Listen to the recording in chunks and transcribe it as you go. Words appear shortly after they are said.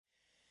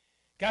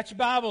Got your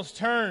Bibles,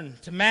 turn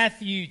to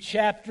Matthew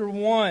chapter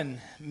 1.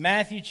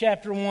 Matthew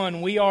chapter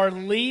 1. We are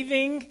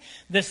leaving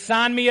the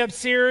Sign Me Up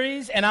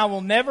series, and I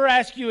will never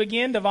ask you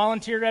again to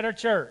volunteer at our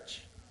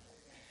church.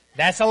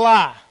 That's a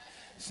lie.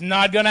 It's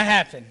not going to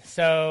happen.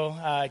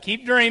 So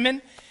keep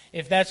dreaming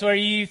if that's where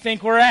you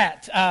think we're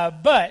at.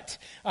 But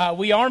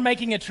we are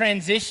making a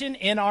transition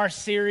in our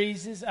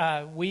series.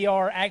 We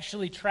are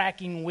actually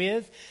tracking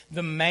with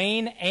the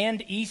main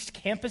and east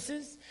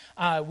campuses.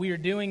 We are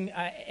doing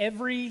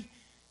every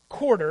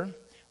quarter,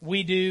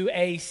 we do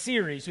a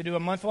series. We do a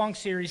month-long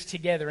series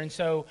together. And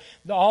so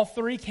all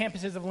three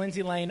campuses of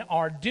Lindsay Lane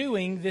are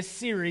doing this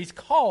series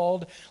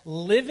called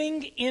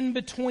Living in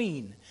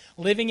Between.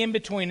 Living in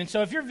Between. And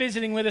so if you're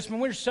visiting with us, man,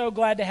 we're so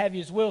glad to have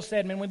you. As Will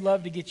said, man, we'd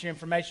love to get your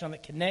information on the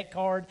Connect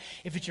card.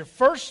 If it's your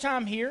first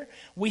time here,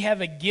 we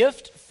have a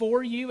gift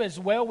for you as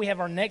well. We have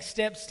our Next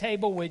Steps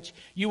table, which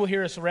you will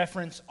hear us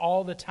reference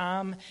all the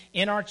time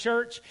in our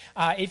church.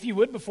 If you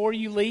would, before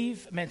you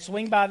leave, man,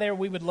 swing by there.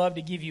 We would love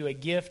to give you a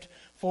gift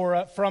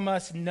from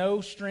us, no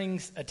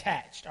strings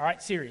attached. All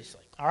right, seriously.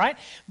 All right,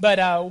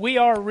 but we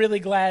are really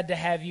glad to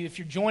have you. If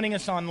you're joining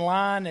us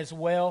online as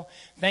well,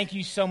 thank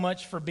you so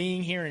much for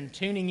being here and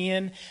tuning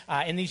in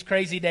these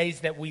crazy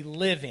days that we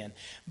live in.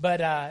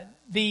 But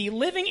the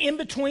Living in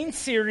Between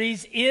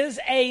series is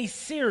a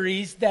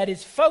series that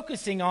is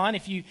focusing on,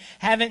 if you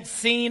haven't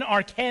seen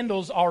our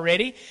candles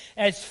already,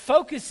 as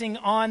focusing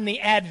on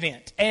the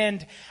Advent.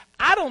 And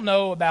I don't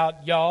know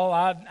about y'all,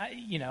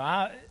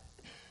 I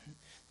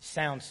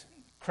sounds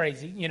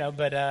crazy,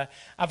 but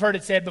I've heard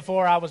it said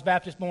before, I was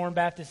Baptist born,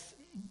 Baptist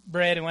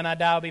bred, and when I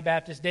die, I'll be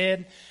Baptist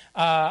dead.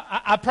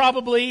 I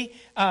probably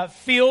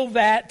feel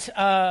that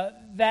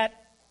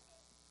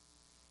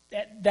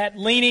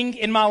leaning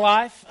in my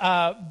life,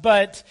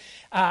 but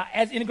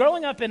as in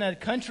growing up in a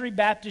country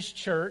Baptist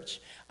church,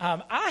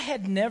 I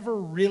had never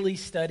really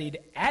studied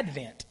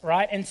Advent,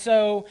 right? And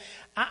so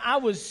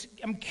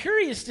I'm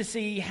curious to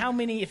see how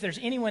many, if there's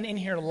anyone in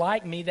here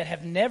like me that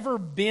have never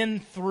been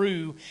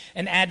through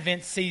an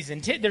Advent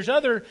season. There's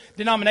other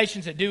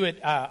denominations that do it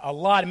a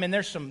lot. I mean,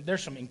 there's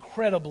some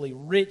incredibly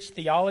rich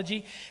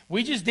theology.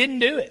 We just didn't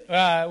do it.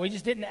 I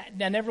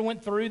never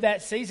went through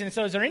that season.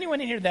 So is there anyone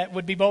in here that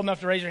would be bold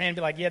enough to raise their hand and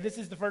be like, yeah, this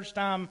is the first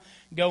time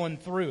going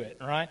through it,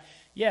 right?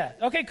 Yeah.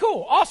 Okay,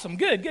 cool. Awesome.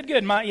 Good.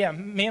 Me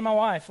and my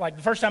wife, like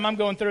the first time I'm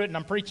going through it and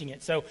I'm preaching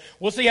it. So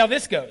we'll see how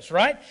this goes,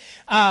 right?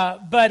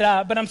 But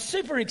I'm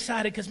super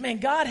excited because, man,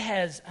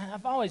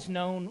 I've always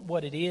known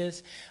what it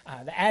is.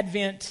 The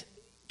Advent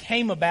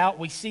came about.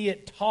 We see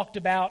it talked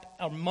about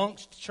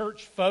amongst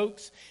church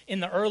folks in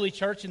the early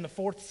church in the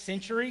 4th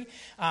century,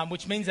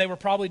 which means they were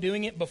probably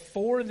doing it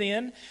before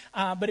then.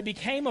 But it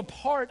became a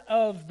part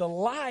of the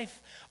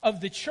life of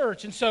the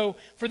church. And so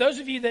for those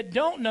of you that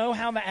don't know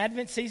how the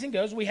Advent season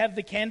goes, we have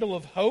the candle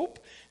of hope.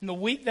 And the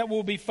week that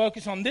we'll be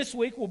focused on this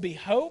week will be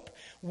hope.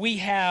 We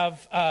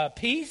have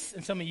peace,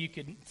 and some of you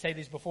could say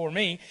this before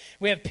me.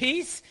 We have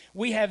peace,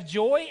 we have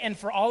joy, and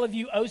for all of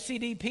you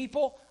OCD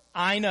people,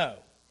 I know.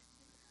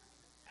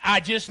 I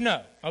just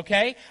know,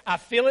 okay? I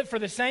feel it for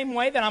the same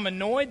way that I'm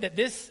annoyed that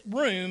this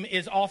room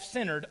is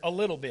off-centered a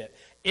little bit.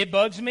 It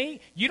bugs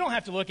me. You don't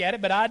have to look at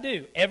it, but I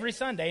do every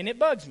Sunday, and it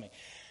bugs me.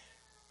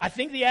 I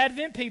think the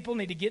Advent people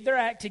need to get their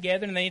act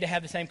together, and they need to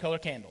have the same color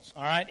candles,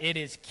 all right? It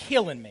is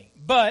killing me,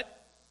 but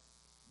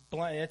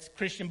it's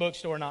Christian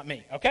bookstore, not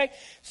me, okay?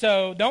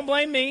 So don't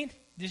blame me.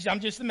 I'm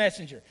just the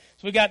messenger.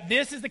 So we got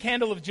this is the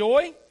candle of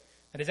joy.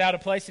 That is out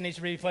of place and needs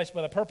to be replaced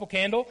by the purple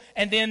candle.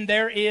 And then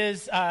there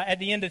is, at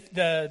the end of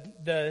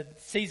the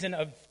season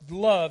of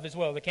love as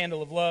well, the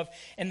candle of love.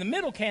 And the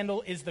middle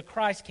candle is the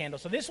Christ candle.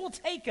 So this will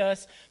take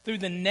us through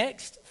the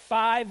next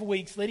 5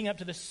 weeks leading up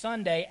to the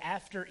Sunday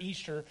after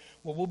Easter,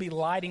 where we'll be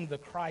lighting the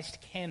Christ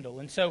candle.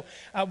 And so,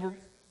 what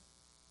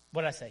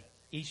did I say?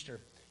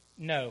 Easter.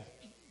 No,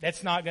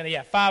 that's not going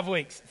to, 5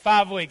 weeks.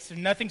 5 weeks.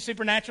 Nothing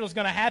supernatural is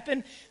going to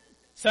happen.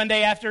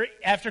 Sunday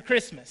after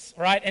Christmas,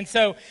 right? And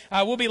so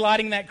we'll be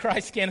lighting that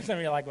Christ candle. Some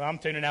of you are like, well, I'm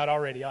tuning out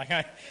already. Like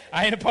I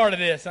ain't a part of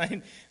this.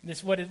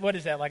 What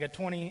is that, like a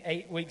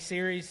 28-week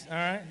series? All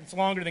right, it's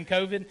longer than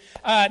COVID.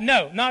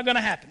 No, not going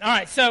to happen. All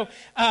right, so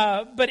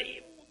but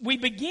we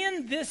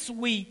begin this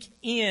week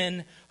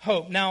in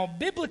hope. Now,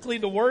 biblically,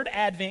 the word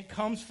Advent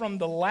comes from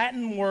the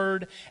Latin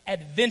word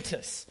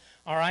adventus.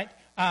 All right.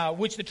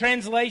 Which the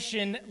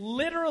translation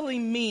literally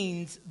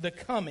means the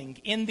coming.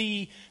 In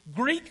the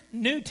Greek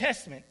New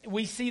Testament,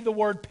 we see the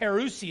word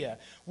parousia,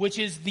 which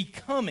is the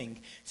coming,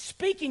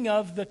 speaking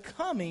of the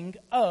coming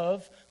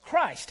of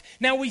Christ.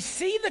 Now, we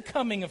see the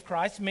coming of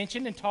Christ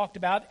mentioned and talked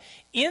about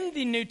in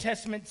the New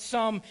Testament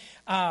some,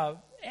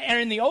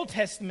 and in the Old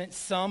Testament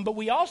some, but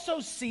we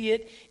also see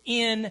it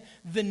in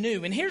the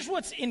New. And here's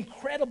what's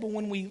incredible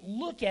when we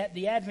look at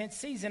the Advent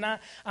season. I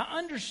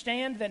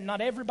understand that not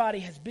everybody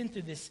has been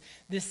through this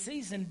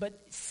season, but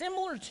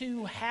similar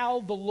to how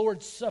the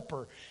Lord's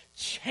Supper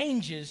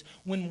changes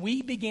when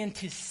we begin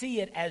to see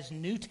it as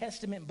New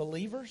Testament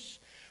believers,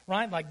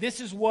 right? Like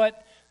this is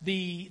what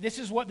This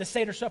is what the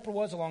Seder supper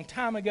was a long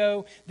time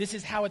ago. This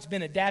is how it's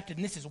been adapted,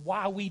 and this is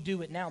why we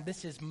do it now.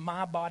 This is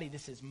my body.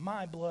 This is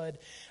my blood.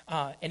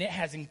 And it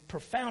has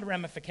profound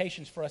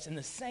ramifications for us in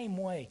the same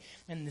way.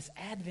 In this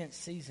Advent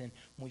season,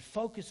 when we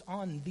focus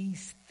on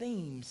these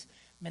themes,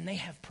 man, they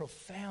have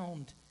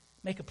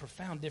make a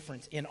profound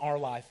difference in our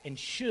life and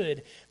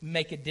should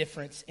make a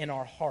difference in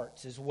our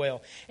hearts as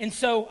well. And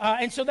so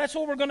that's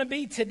what we're going to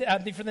be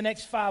today, for the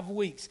next 5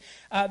 weeks.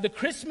 The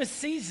Christmas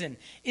season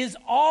is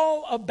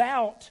all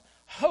about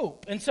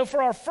hope. And so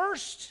for our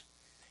first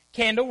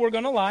candle, we're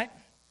going to light.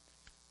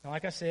 Now,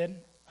 like I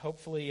said,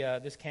 hopefully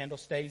this candle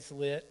stays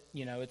lit.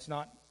 You know,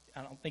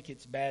 I don't think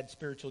it's bad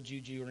spiritual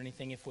juju or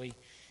anything if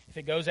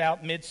it goes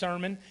out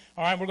mid-sermon.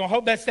 All right, we're going to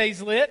hope that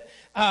stays lit.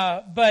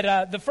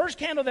 But the first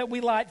candle that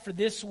we light for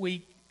this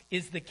week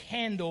is the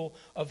candle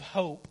of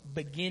hope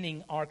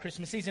beginning our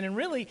Christmas season. And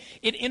really,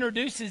 it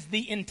introduces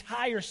the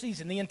entire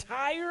season. The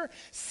entire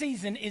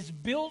season is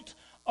built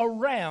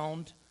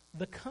around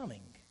the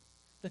coming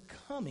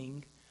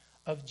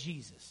of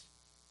Jesus.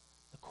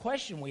 The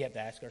question we have to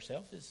ask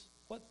ourselves is,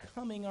 what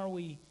coming are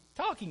we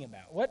talking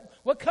about?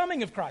 What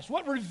coming of Christ?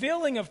 What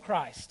revealing of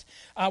Christ?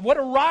 What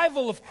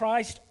arrival of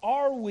Christ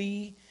are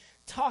we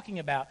talking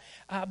about?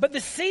 But the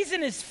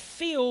season is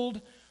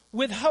filled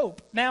with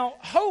hope. Now,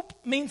 hope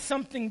means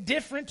something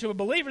different to a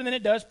believer than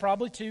it does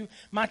probably to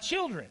my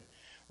children,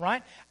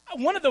 right?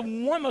 One of the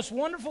most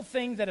wonderful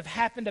things that have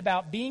happened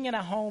about being in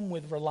a home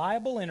with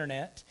reliable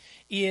internet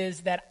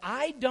is that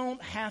I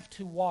don't have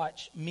to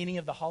watch many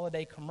of the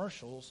holiday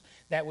commercials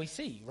that we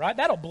see, right?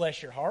 That'll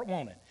bless your heart,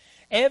 won't it?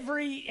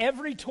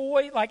 Every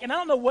toy, and I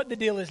don't know what the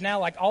deal is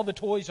now, all the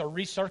toys are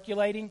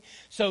recirculating.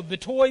 So the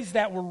toys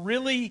that were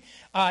really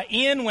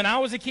in when I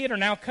was a kid are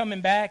now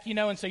coming back,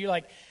 and so you're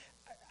like,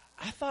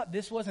 I thought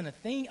this wasn't a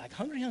thing. Like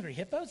Hungry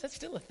Hippos, that's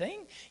still a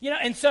thing?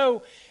 And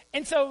so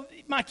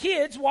my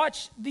kids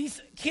watch these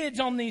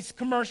kids on these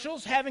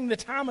commercials having the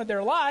time of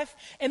their life,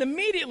 and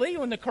immediately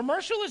when the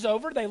commercial is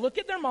over, they look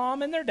at their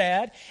mom and their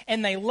dad,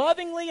 and they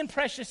lovingly and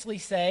preciously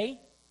say,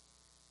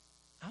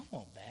 I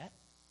want that.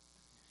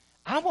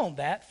 I want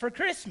that for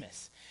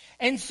Christmas.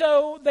 And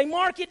so they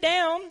mark it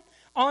down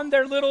on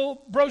their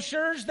little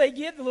brochures they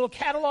get, the little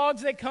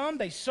catalogs that come.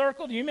 They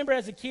circle. Do you remember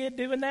as a kid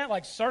doing that,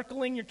 like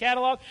circling your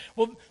catalog?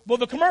 Well,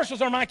 the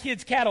commercials are my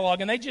kids' catalog,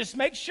 and they just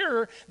make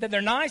sure that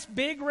they're nice,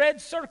 big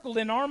red circled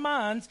in our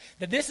minds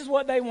that this is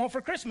what they want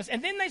for Christmas.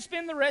 And then they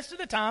spend the rest of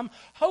the time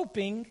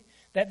hoping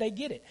that they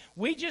get it.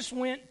 We just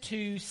went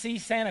to see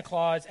Santa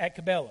Claus at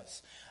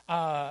Cabela's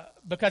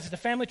because it's a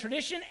family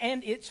tradition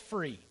and it's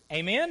free.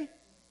 Amen?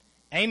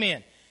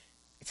 Amen.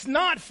 It's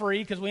not free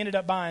because we ended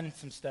up buying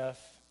some stuff.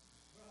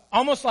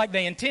 Almost like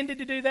they intended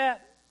to do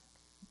that.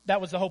 That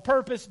was the whole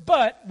purpose,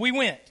 but we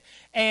went.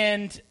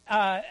 And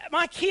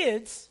my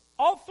kids,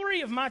 all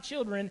 3 of my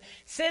children,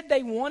 said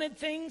they wanted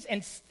things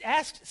and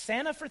asked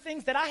Santa for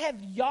things that I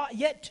have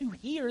yet to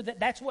hear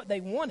that that's what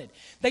they wanted.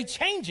 They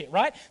change it,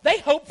 right? They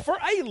hope for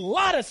a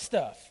lot of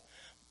stuff.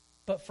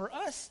 But for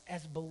us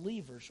as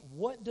believers,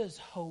 what does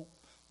hope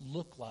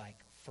look like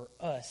for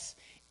us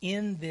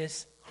in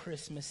this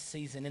Christmas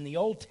season? In the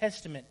Old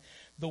Testament,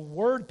 the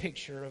word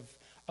picture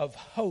of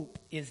hope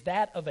is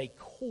that of a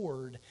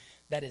cord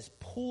that is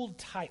pulled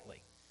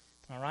tightly.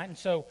 All right, and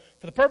so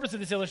for the purpose of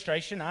this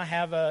illustration, I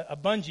have a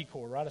bungee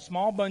cord, right? A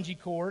small bungee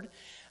cord.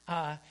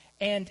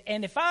 And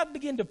if I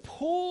begin to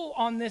pull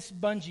on this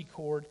bungee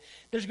cord,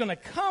 there's going to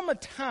come a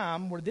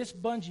time where this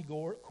bungee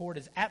cord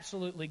is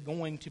absolutely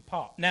going to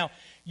pop. Now,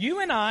 you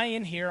and I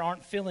in here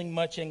aren't feeling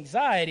much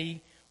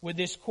anxiety with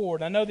this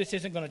cord. I know this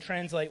isn't going to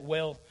translate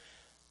well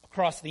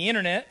across the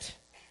internet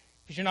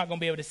because you're not going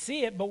to be able to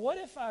see it, but what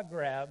if I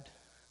grabbed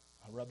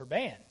a rubber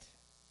band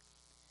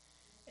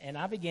and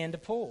I began to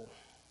pull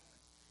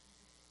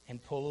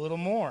and pull a little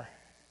more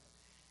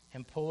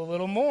and pull a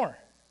little more?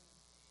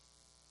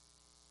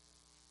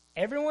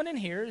 Everyone in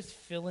here is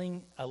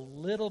feeling a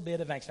little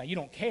bit of angst. Now, you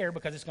don't care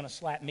because it's going to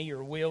slap me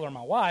or Will or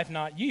my wife,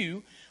 not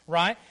you,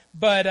 right?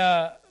 But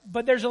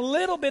there's a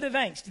little bit of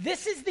angst.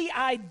 This is the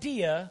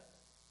idea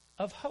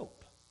of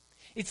hope.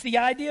 It's the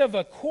idea of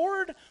a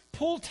cord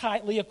pulled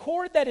tightly, a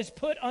cord that is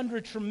put under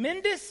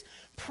tremendous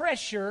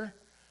pressure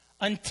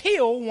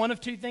until one of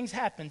 2 things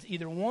happens.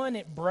 Either one,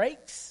 it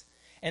breaks,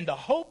 and the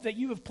hope that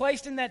you have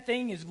placed in that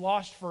thing is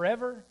lost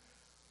forever,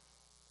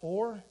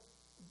 or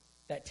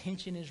that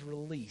tension is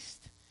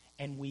released,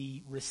 and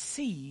we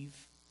receive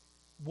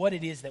what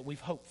it is that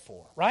we've hoped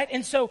for, right?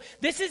 And so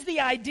this is the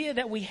idea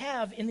that we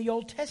have in the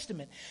Old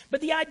Testament. But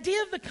the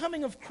idea of the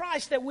coming of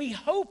Christ that we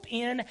hope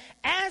in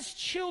as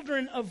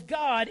children of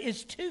God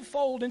is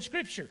twofold in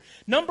Scripture.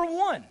 Number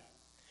one,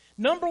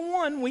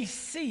 we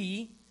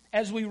see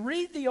as we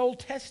read the Old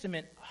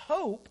Testament,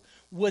 hope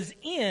was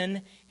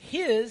in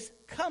His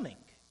coming.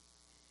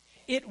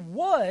 It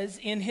was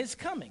in His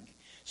coming.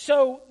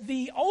 So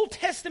the Old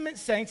Testament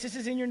saints, this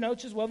is in your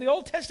notes as well, the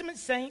Old Testament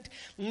saint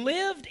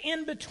lived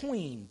in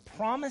between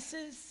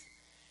promises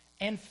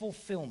and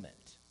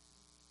fulfillment.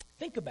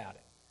 Think about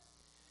it.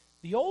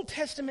 The Old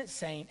Testament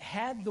saint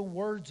had the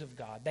words of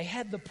God. They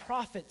had the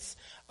prophets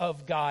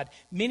of God.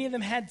 Many of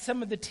them had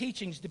some of the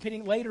teachings,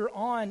 depending later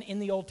on in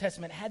the Old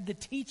Testament, had the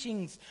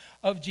teachings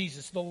of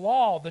Jesus, the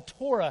law, the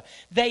Torah.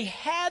 They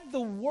had the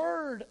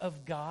word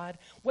of God.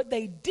 What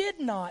they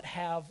did not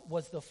have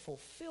was the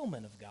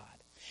fulfillment of God.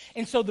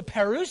 And so the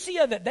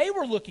parousia that they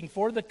were looking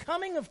for, the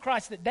coming of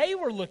Christ that they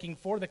were looking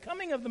for, the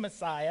coming of the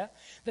Messiah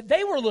that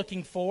they were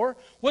looking for,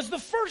 was the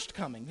first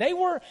coming. They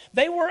were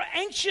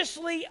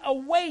anxiously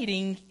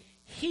awaiting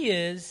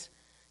His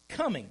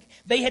coming.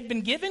 They had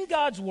been given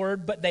God's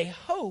word, but they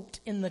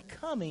hoped in the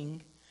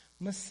coming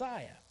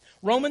Messiah.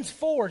 Romans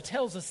 4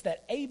 tells us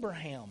that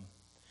Abraham,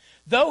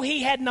 though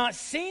he had not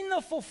seen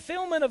the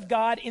fulfillment of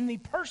God in the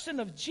person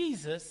of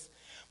Jesus,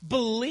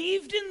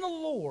 believed in the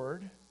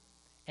Lord,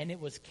 and it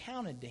was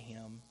counted to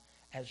him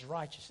as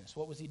righteousness.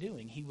 What was he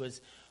doing? He was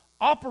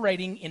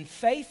operating in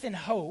faith and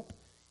hope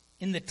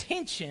in the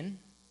tension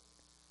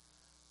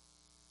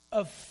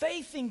of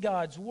faith in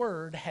God's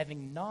word,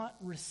 having not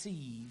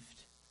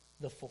received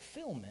the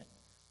fulfillment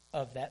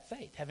of that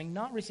faith, having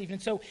not received.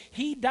 And so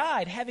he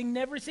died having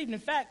never received. In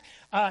fact,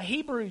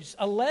 Hebrews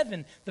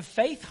 11, the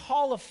Faith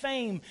Hall of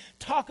Fame,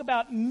 talk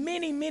about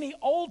many, many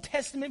Old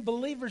Testament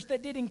believers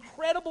that did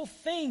incredible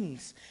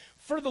things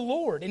for the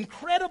Lord,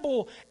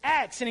 incredible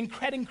acts and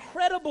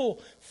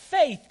incredible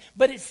faith.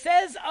 But it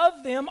says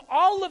of them,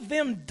 all of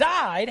them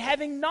died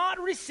having not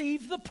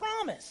received the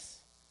promise.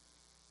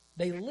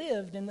 They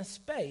lived in the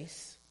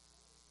space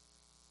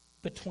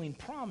between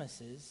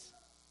promises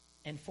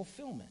and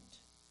fulfillment.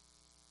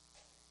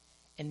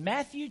 And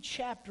Matthew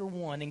chapter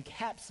 1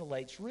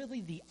 encapsulates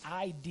really the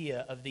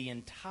idea of the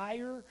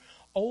entire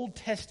Old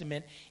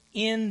Testament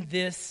in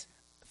this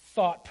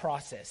thought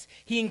process.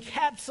 He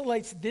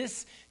encapsulates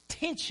this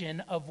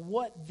tension of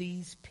what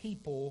these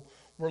people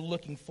were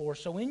looking for.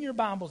 So in your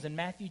Bibles, in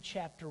Matthew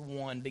chapter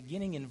 1,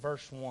 beginning in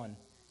verse 1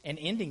 and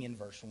ending in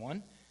verse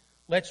 1,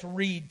 let's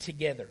read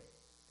together.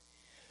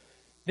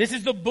 This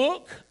is the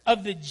book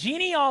of the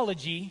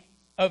genealogy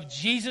of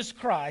Jesus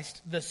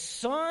Christ, the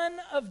son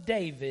of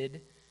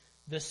David,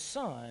 the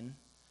son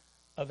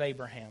of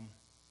Abraham.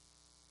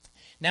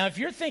 Now, if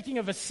you're thinking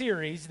of a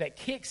series that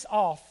kicks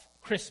off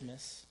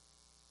Christmas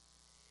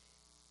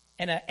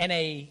and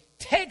a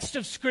text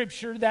of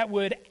Scripture that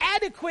would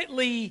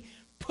adequately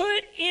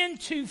put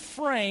into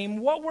frame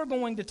what we're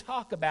going to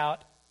talk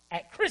about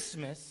at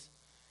Christmas,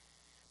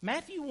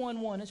 Matthew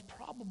 1:1 is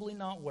probably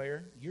not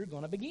where you're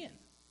going to begin.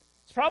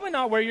 It's probably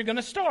not where you're going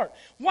to start.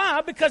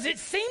 Why? Because it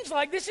seems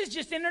like this is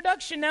just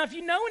introduction. Now, if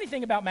you know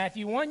anything about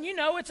Matthew 1, you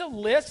know it's a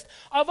list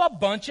of a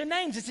bunch of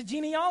names. It's a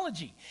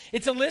genealogy.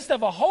 It's a list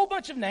of a whole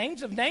bunch of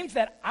names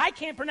that I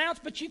can't pronounce,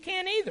 but you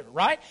can't either,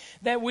 right?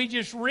 That we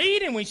just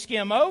read and we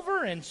skim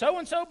over, and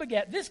so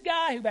begat this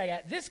guy who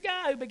begat this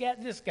guy who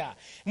begat this guy.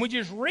 And we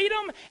just read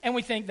them and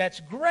we think,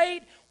 that's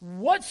great.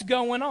 What's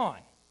going on?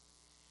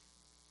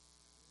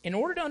 In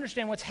order to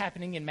understand what's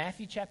happening in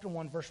Matthew chapter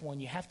 1, verse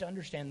 1, you have to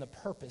understand the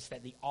purpose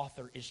that the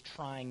author is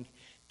trying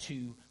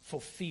to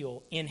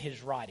fulfill in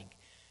his writing.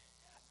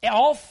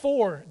 All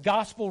four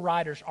gospel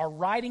writers are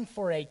writing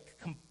for a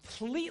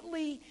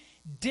completely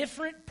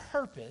different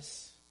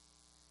purpose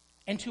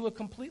and to a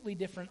completely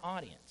different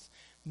audience.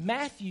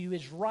 Matthew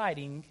is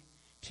writing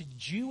to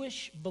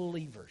Jewish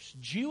believers,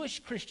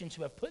 Jewish Christians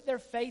who have put their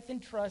faith and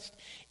trust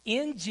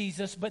in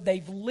Jesus, but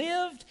they've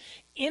lived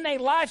in a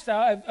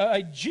lifestyle,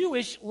 a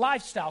Jewish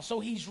lifestyle. So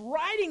he's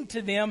writing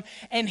to them,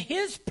 and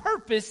his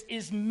purpose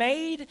is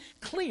made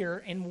clear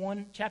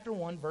in chapter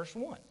 1, verse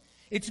 1.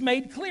 It's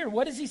made clear.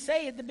 What does he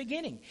say at the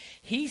beginning?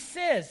 He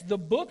says, the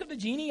book of the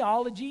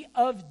genealogy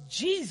of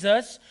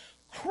Jesus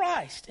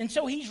Christ. And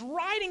so he's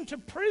writing to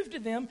prove to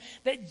them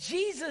that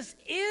Jesus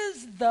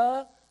is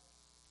the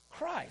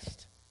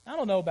Christ. I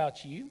don't know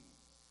about you.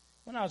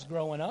 When I was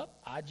growing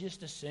up, I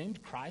just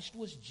assumed Christ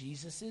was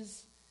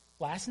Jesus'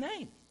 last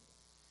name.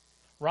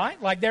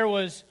 Right? Like there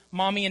was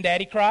Mommy and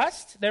Daddy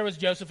Christ, there was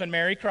Joseph and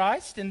Mary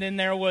Christ, and then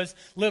there was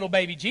little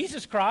baby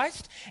Jesus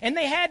Christ. And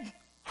they had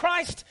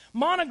Christ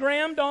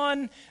monogrammed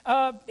on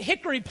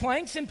hickory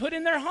planks and put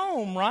in their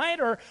home, right?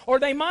 Or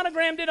they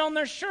monogrammed it on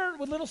their shirt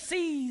with little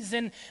C's,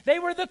 and they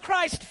were the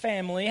Christ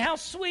family. How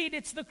sweet,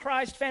 it's the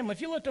Christ family.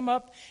 If you looked them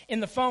up in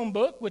the phone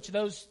book, which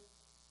those...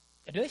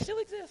 Do they still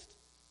exist?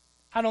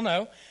 I don't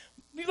know.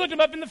 You look them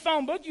up in the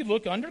phone book, you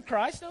look under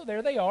Christ, oh,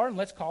 there they are, and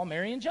let's call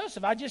Mary and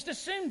Joseph. I just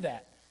assumed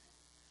that.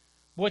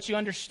 What you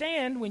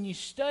understand when you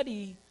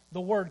study the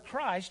word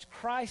Christ,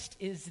 Christ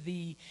is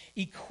the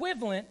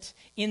equivalent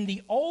in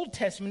the Old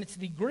Testament, it's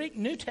the Greek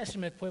New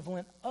Testament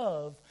equivalent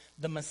of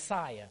the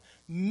Messiah,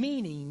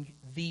 meaning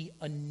the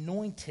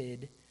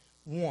anointed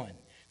one.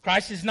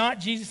 Christ is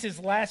not Jesus'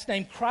 last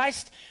name.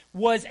 Christ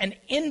was an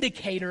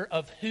indicator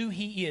of who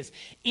he is.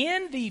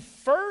 In the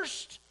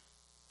first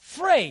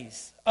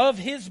phrase of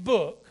his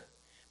book,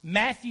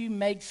 Matthew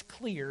makes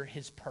clear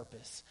his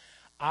purpose.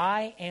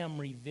 I am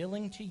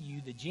revealing to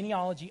you the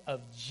genealogy of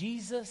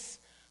Jesus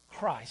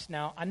Christ.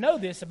 Now, I know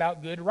this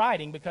about good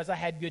writing because I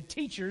had good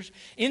teachers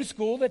in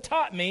school that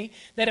taught me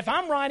that if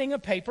I'm writing a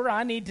paper,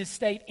 I need to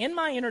state in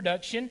my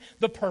introduction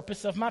the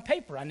purpose of my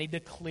paper. I need to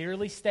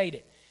clearly state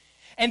it.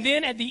 And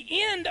then at the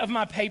end of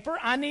my paper,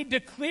 I need to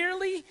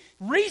clearly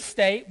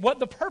restate what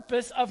the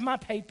purpose of my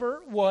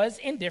paper was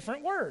in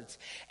different words.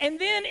 And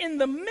then in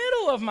the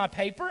middle of my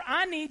paper,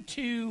 I need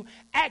to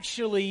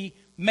actually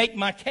make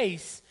my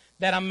case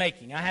that I'm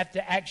making. I have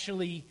to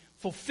actually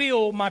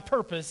fulfill my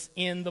purpose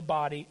in the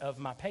body of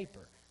my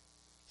paper.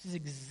 This is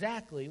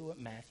exactly what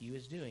Matthew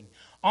is doing.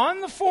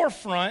 On the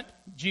forefront,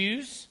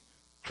 Jews,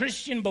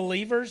 Christian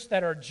believers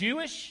that are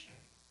Jewish,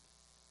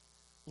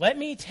 let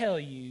me tell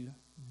you,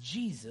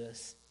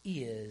 Jesus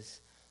is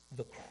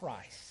the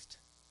Christ.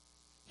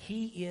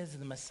 He is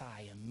the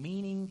Messiah,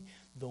 meaning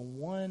the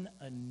one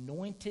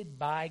anointed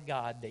by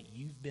God that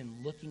you've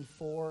been looking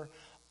for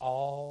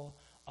all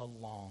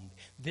along.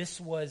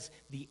 This was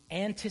the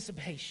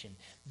anticipation,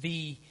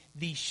 the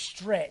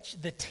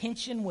stretch, the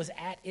tension was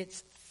at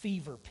its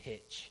fever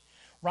pitch.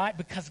 Right?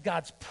 Because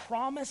God's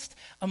promised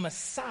a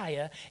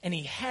Messiah and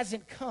he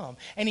hasn't come.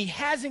 And he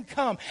hasn't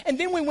come. And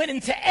then we went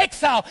into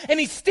exile and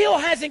he still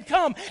hasn't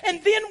come.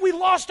 And then we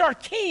lost our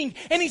king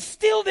and he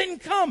still didn't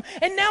come.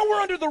 And now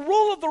we're under the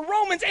rule of the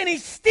Romans and he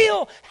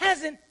still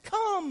hasn't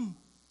come.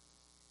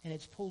 And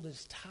it's pulled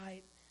as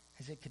tight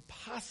as it could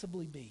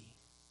possibly be.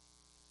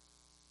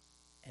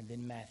 And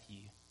then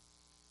Matthew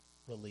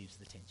relieves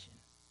the tension.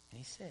 And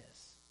he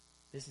says,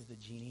 this is the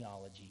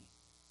genealogy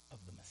of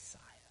the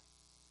Messiah.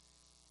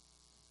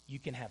 You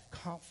can have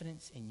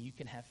confidence and you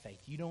can have faith.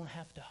 You don't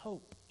have to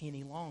hope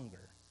any longer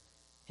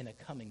in a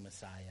coming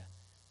Messiah,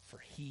 for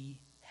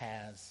he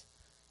has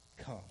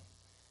come.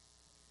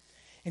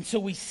 And so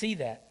we see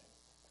that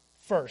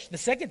first. The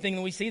second thing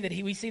that we see that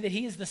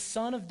he is the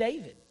son of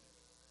David.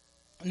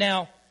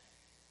 Now,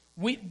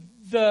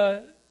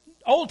 the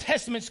Old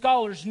Testament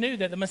scholars knew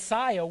that the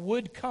Messiah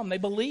would come. They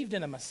believed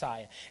in a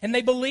Messiah. And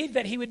they believed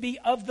that he would be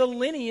of the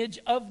lineage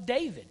of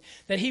David.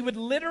 That he would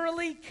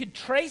literally could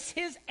trace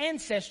his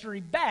ancestry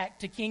back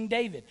to King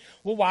David.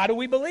 Well, why do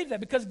we believe that?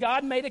 Because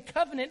God made a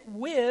covenant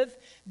with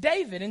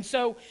David. And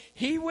so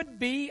he would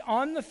be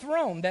on the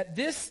throne. That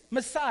this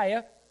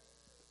Messiah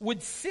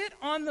would sit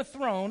on the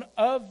throne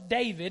of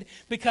David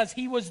because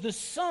he was the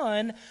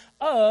son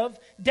of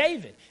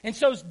David. And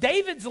so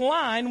David's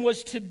line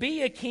was to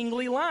be a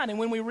kingly line. And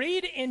when we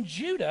read in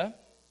Judah,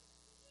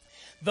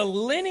 the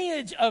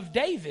lineage of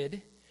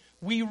David,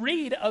 we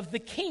read of the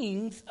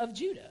kings of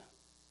Judah.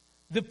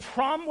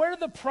 Where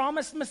the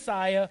promised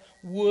Messiah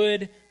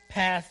would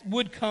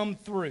come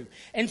through.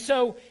 And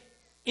so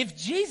if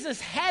Jesus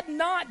had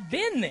not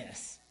been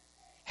this,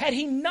 had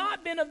he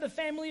not been of the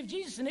family of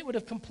Jesus, then it would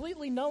have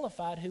completely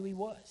nullified who he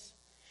was.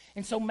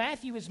 And so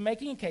Matthew is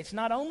making a case.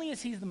 Not only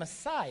is he the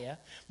Messiah,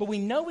 but we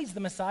know he's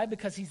the Messiah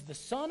because he's the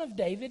son of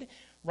David,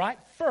 right,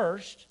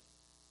 first.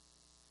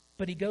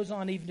 But he goes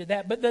on even to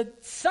that. But the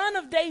son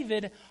of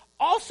David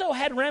also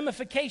had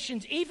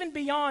ramifications even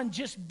beyond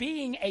just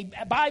being a,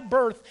 by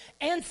birth,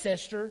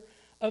 ancestor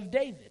of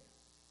David.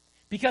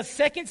 Because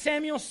 2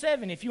 Samuel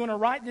 7, if you want to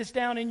write this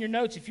down in your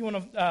notes, if you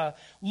want to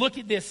look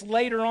at this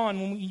later on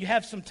when you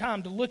have some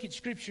time to look at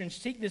Scripture and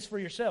seek this for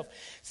yourself.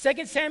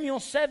 2 Samuel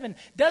 7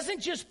 doesn't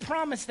just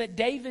promise that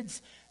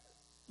David's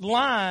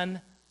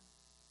line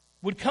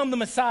would come the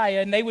Messiah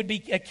and they would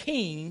be a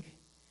king,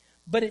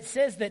 but it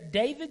says that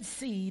David's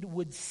seed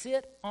would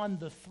sit on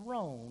the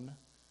throne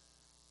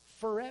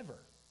forever.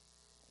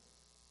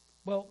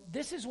 Well,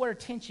 this is where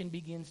tension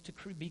begins to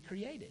be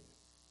created.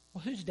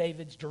 Well, who's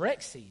David's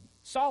direct seed?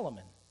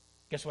 Solomon.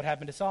 Guess what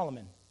happened to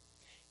Solomon?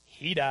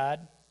 He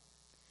died.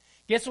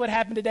 Guess what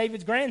happened to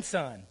David's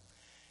grandson?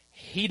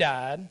 He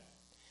died.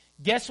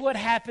 Guess what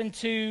happened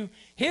to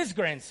his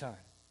grandson?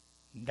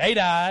 They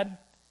died.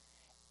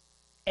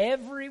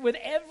 With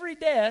every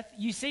death,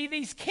 you see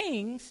these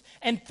kings,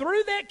 and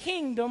through that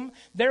kingdom,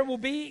 there will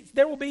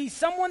be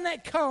someone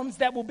that comes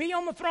that will be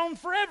on the throne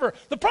forever.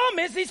 The problem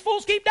is these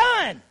fools keep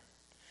dying.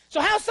 So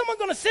how's someone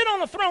going to sit on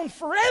the throne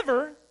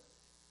forever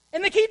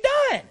and they keep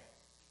dying?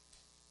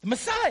 The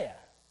Messiah.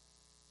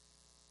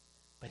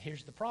 But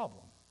here's the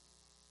problem.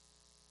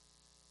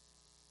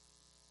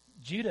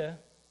 Judah,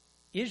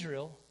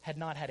 Israel, had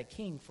not had a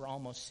king for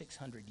almost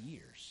 600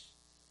 years.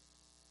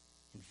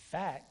 In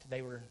fact,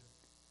 they were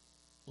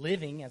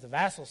living as a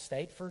vassal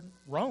state for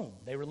Rome.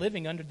 They were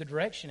living under the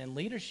direction and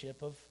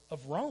leadership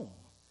of Rome.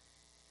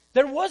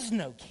 There was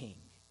no king.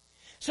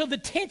 So the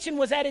tension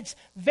was at its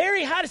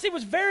very highest. It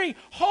was very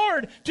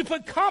hard to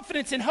put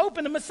confidence and hope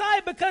in the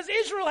Messiah because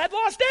Israel had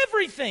lost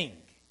everything,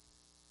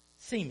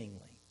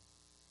 seemingly.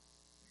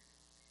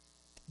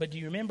 But do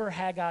you remember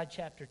Haggai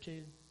chapter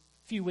 2?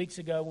 few weeks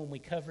ago when we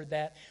covered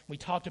that. We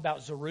talked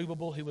about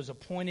Zerubbabel, who was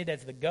appointed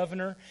as the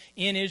governor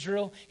in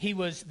Israel. He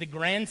was the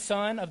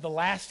grandson of the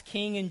last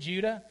king in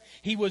Judah.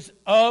 He was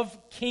of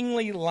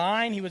kingly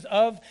line. He was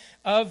of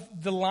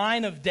the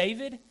line of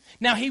David.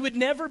 Now, he would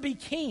never be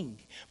king,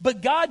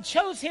 but God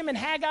chose him in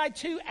Haggai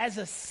 2 as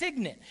a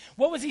signet.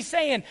 What was he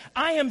saying?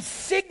 I am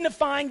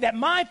signifying that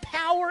my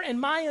power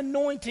and my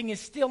anointing is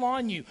still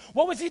on you.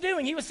 What was he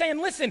doing? He was saying,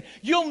 listen,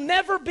 you'll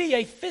never be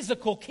a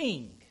physical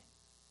king,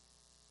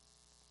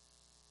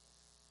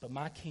 but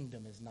my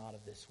kingdom is not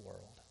of this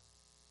world.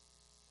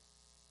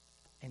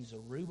 And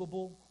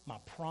Zerubbabel, my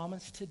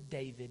promise to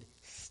David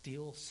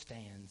still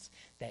stands,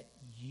 that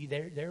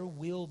there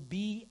will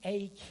be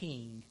a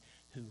king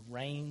who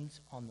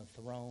reigns on the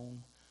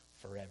throne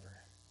forever.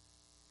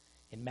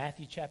 In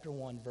Matthew chapter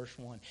 1, verse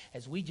 1,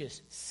 as we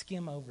just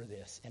skim over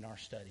this in our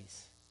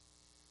studies,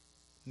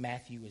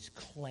 Matthew is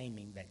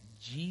claiming that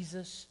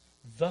Jesus,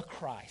 the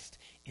Christ,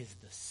 is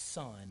the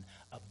son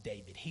of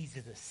David. He's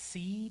the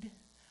seed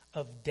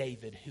of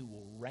David who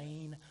will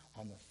reign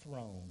on the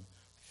throne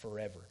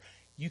forever.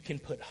 You can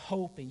put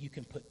hope and you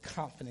can put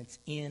confidence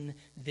in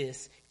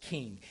this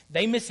king.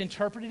 They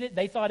misinterpreted it.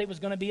 They thought it was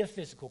going to be a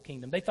physical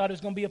kingdom. They thought it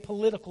was going to be a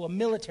political, a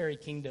military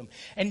kingdom.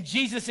 And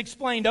Jesus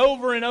explained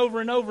over and over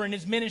and over in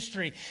his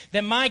ministry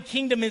that my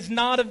kingdom is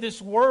not of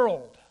this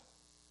world.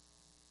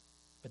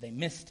 But they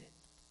missed it.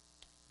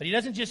 But he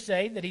doesn't just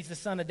say that he's the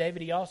son of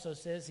David. He also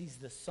says he's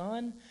the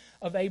son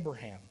of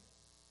Abraham.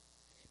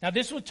 Now,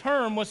 this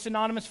term was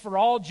synonymous for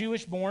all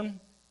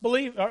Jewish-born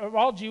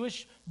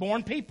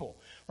people,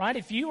 right?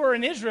 If you were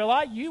an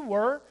Israelite, you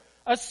were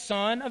a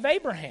son of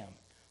Abraham.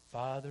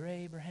 Father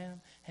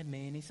Abraham had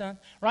many sons,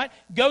 right?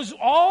 Goes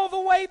all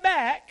the way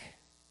back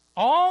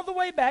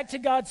to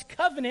God's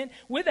covenant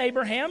with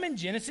Abraham in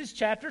Genesis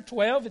chapter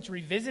 12. It's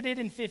revisited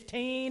in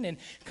 15 and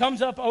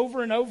comes up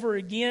over and over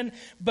again.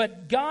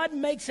 But God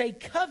makes a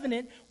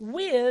covenant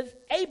with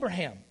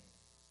Abraham.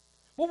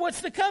 Well, what's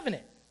the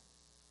covenant?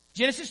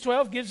 Genesis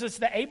 12 gives us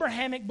the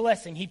Abrahamic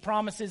blessing. He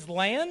promises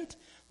land,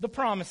 the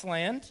promised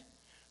land,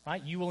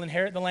 right? You will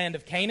inherit the land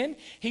of Canaan.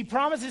 He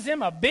promises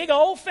him a big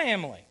old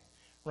family,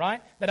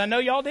 right? That I know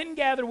y'all didn't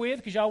gather with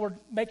because y'all were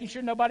making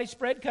sure nobody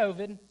spread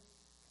COVID,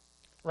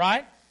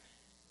 right?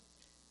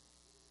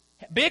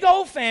 Big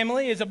old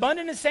family is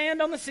abundant as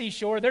sand on the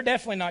seashore. They're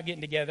definitely not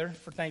getting together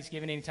for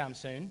Thanksgiving anytime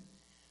soon.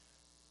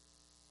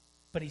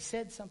 But he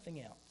said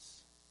something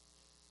else.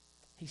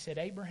 He said,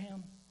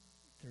 Abraham,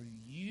 through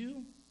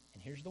you,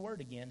 and here's the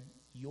word again,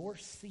 your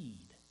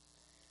seed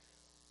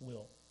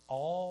will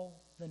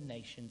all the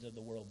nations of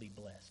the world be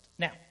blessed.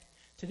 Now,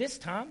 to this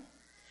time,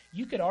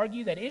 you could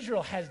argue that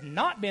Israel has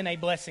not been a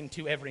blessing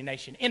to every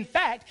nation. In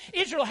fact,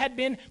 Israel had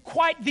been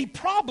quite the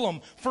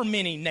problem for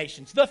many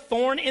nations, the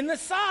thorn in the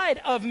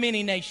side of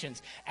many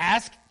nations.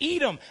 Ask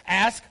Edom,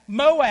 ask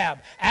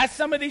Moab, ask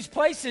some of these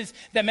places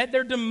that met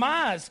their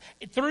demise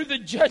through the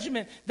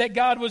judgment that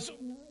God was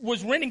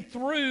rending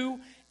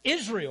through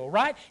Israel,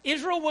 right?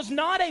 Israel was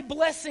not a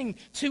blessing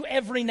to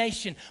every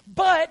nation.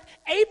 But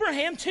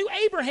to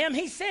Abraham,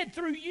 he said,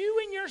 through you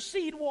and your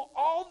seed will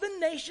all the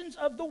nations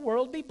of the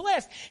world be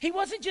blessed. He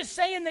wasn't just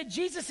saying that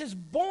Jesus is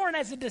born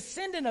as a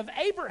descendant of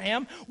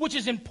Abraham, which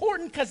is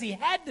important because he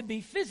had to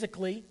be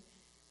physically,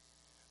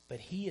 but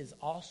he is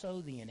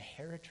also the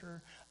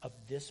inheritor of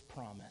this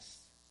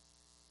promise.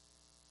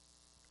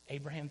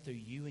 Abraham, through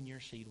you and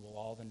your seed will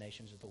all the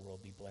nations of the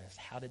world be blessed.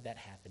 How did that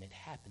happen? It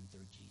happened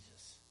through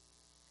Jesus.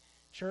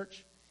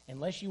 Church,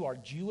 unless you are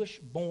Jewish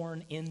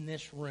born in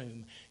this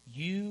room,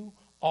 you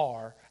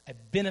are a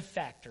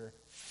benefactor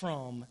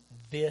from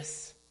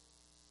this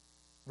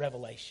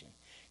revelation.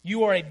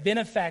 You are a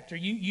benefactor.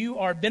 You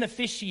are a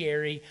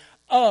beneficiary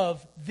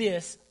of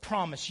this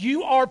promise.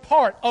 You are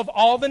part of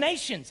all the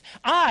nations.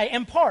 I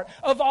am part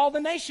of all the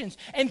nations.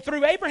 And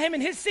through Abraham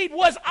and his seed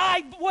was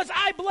I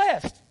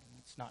blessed.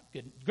 It's not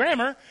good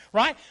grammar,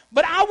 right?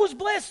 But I was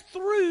blessed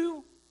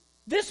through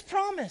this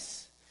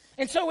promise.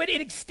 And so it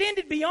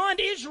extended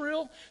beyond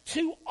Israel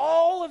to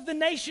all of the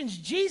nations.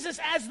 Jesus,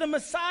 as the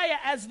Messiah,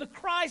 as the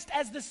Christ,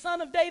 as the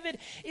Son of David,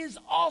 is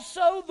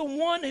also the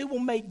one who will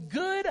make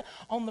good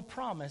on the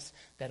promise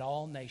that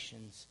all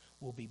nations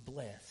will be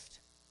blessed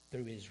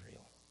through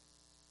Israel.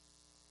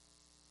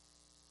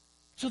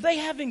 So they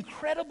have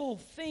incredible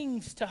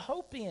things to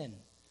hope in.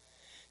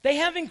 They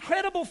have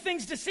incredible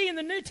things to see. In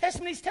the New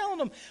Testament, he's telling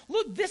them,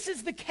 look, this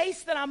is the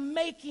case that I'm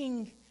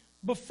making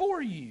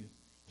before you.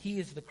 He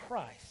is the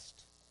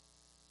Christ,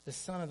 the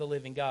Son of the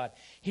living God.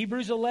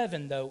 Hebrews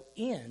 11, though,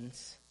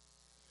 ends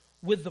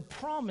with the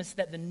promise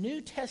that the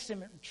New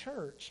Testament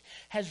church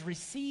has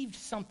received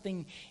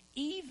something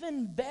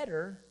even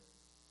better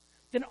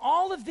than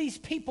all of these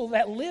people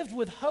that lived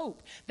with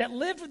hope, that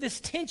lived with this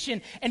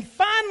tension, and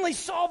finally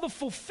saw the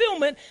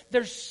fulfillment.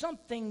 There's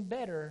something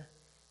better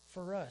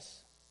for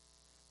us.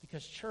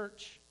 Because,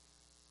 church,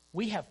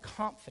 we have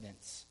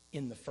confidence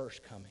in the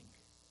first coming.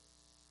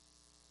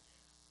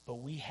 But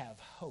we have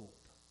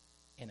hope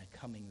in a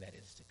coming that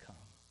is to come.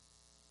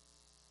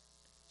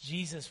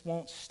 Jesus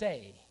won't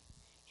stay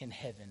in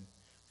heaven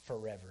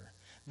forever.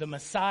 The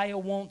Messiah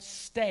won't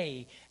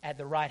stay at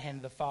the right hand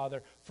of the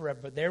Father forever,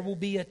 but there will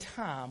be a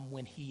time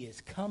when he is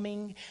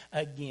coming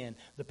again.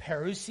 The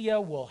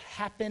parousia will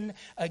happen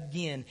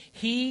again.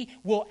 He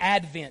will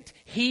advent.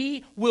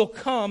 He will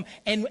come.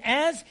 And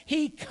as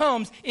he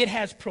comes, it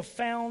has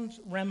profound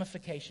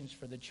ramifications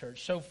for the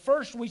church. So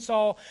first we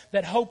saw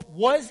that hope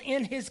was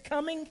in his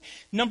coming.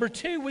 Number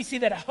two, we see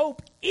that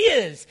hope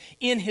is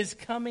in his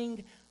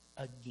coming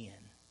again.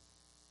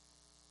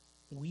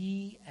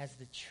 We as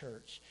the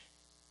church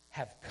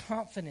have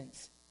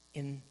confidence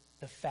in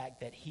the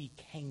fact that he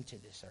came to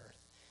this earth,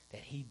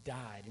 that he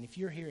died. And if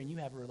you're here and you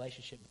have a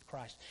relationship with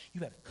Christ,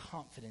 you have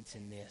confidence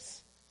in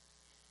this.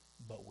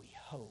 But we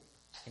hope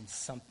in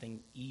something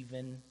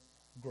even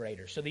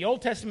greater. So the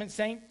Old Testament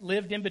saint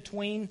lived in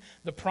between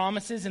the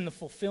promises and the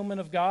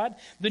fulfillment of God.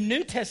 The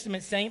New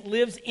Testament saint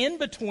lives in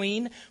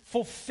between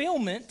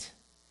fulfillment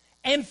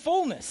and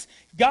fullness.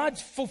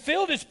 God's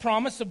fulfilled his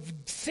promise of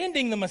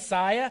sending the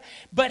Messiah,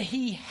 but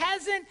he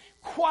hasn't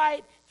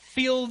quite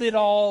filled it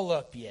all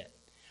up yet.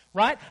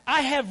 Right?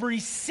 I have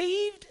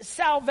received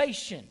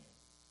salvation,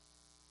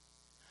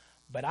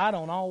 but I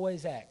don't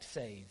always act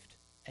saved.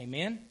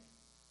 Amen?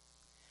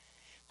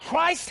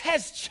 Christ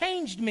has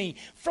changed me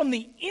from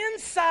the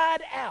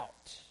inside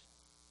out,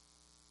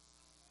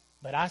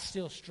 but I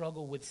still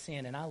struggle with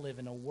sin, and I live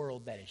in a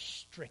world that is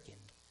stricken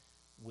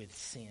with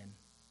sin.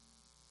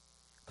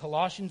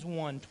 Colossians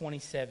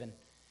 1:27.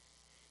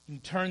 You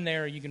can turn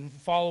there, you can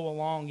follow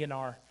along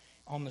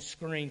on the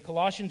screen.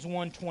 Colossians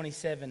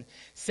 1:27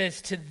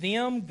 says, "To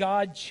them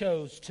God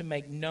chose to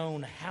make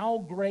known how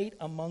great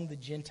among the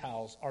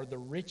Gentiles are the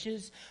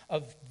riches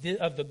of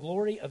the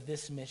glory of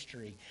this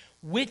mystery,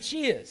 which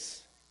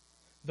is,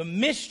 the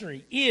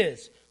mystery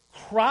is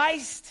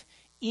Christ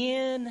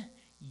in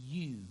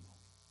you,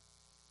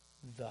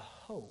 the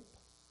hope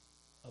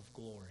of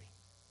glory."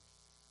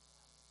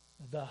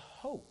 The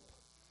hope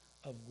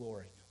of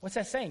glory. What's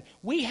that saying?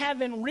 We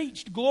haven't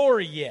reached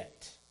glory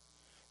yet,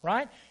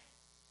 right?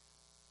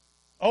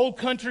 Old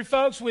country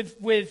folks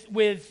with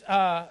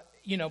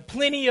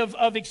plenty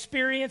of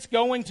experience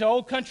going to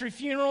old country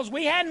funerals.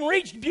 We hadn't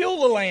reached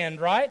Beulah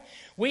land, right?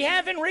 We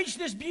haven't reached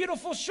this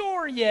beautiful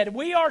shore yet.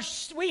 We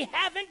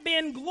haven't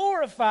been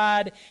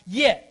glorified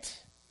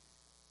yet.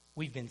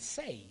 We've been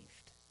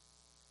saved.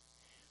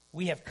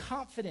 We have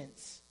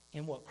confidence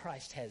in what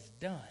Christ has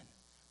done,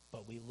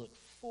 but we look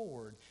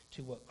forward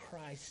to what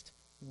Christ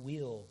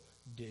will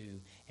do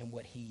and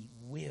what he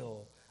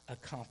will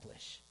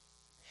accomplish.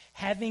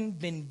 Having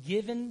been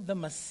given the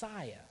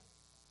Messiah,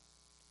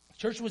 the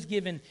church was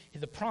given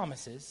the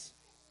promises,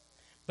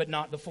 but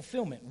not the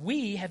fulfillment.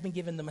 We have been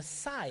given the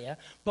Messiah,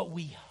 but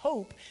we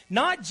hope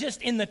not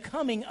just in the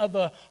coming of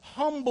a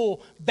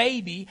humble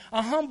baby,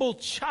 a humble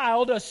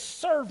child, a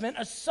servant,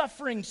 a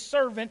suffering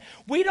servant.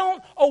 We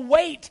don't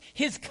await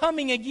his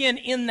coming again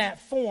in that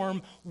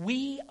form.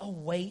 We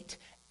await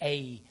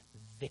a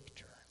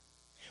victor.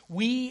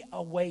 We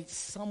await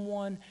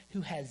someone who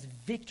has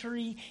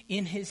victory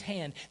in his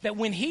hand. That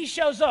when he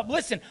shows up,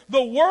 listen,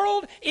 the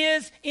world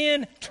is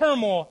in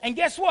turmoil. And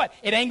guess what?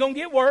 It ain't going to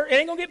get worse. It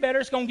ain't going to get better.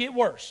 It's going to get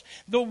worse.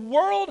 The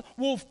world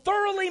will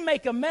thoroughly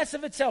make a mess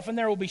of itself. And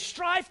there will be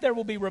strife. There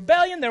will be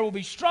rebellion. There will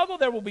be struggle.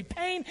 There will be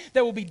pain.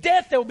 There will be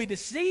death. There will be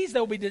disease.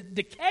 There will be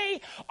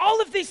decay.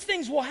 All of these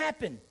things will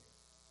happen.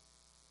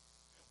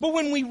 But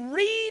when we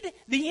read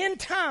the end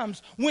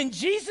times, when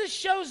Jesus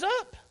shows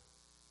up,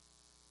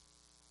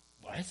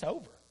 well, it's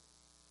over.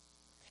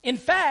 In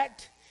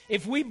fact,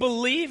 if we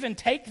believe and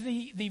take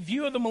the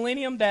view of the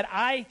millennium that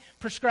I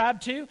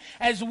prescribe to,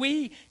 as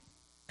we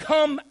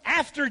come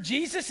after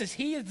Jesus, as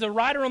he is the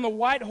rider on the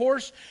white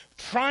horse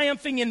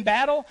triumphing in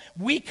battle,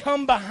 we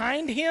come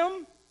behind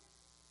him,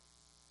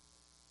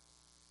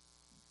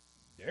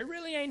 there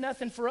really ain't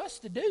nothing for us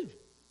to do.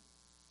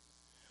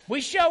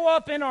 We show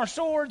up in our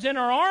swords and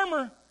our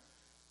armor,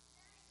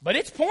 but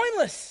it's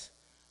pointless.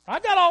 I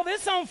got all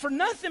this on for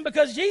nothing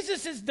because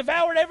Jesus has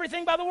devoured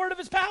everything by the word of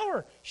his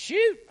power.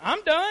 Shoot,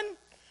 I'm done.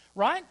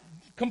 Right?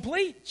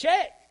 Complete.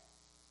 Check.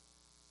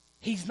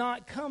 He's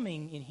not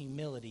coming in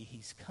humility.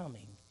 He's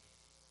coming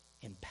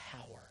in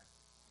power.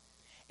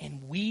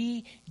 And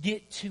we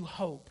get to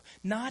hope,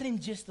 not in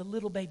just the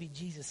little baby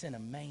Jesus in a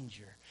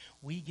manger.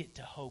 We get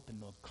to hope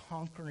in the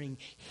conquering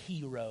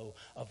hero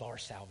of our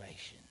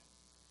salvation.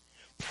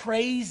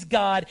 Praise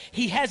God,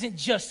 he hasn't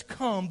just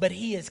come, but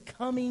he is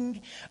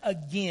coming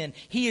again.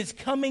 He is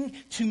coming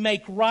to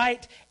make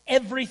right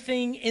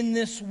everything in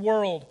this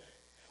world.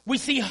 We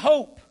see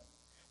hope.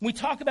 We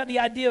talk about the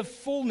idea of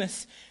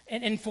fullness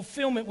and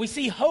fulfillment. We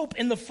see hope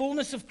in the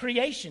fullness of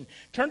creation.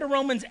 Turn to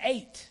Romans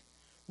 8.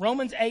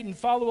 Romans 8 and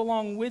follow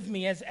along with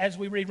me as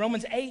we read.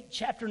 Romans 8,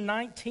 chapter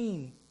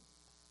 19.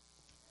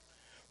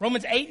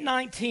 Romans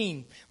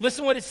 8:19.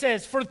 Listen what it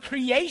says. For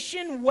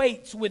creation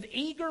waits with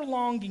eager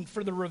longing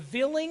for the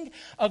revealing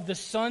of the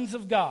sons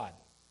of God.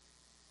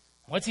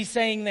 What's he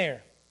saying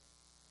there?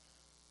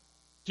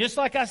 Just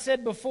like I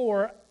said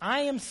before, I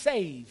am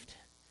saved,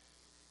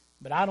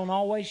 but I don't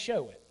always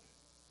show it.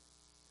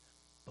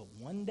 But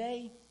one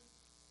day,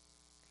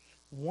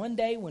 one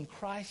day when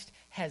Christ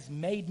has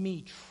made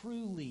me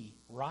truly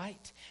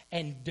right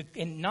and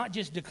not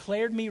just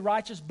declared me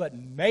righteous, but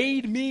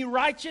made me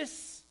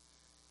righteous,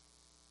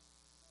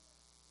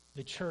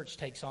 the church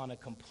takes on a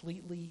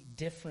completely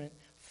different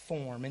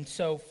form. And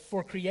so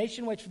for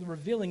creation waits for the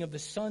revealing of the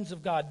sons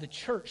of God, the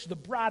church, the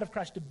bride of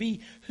Christ, to be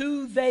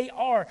who they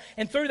are.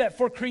 And through that,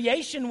 for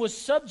creation was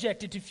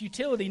subjected to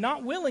futility,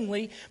 not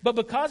willingly, but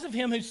because of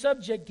him who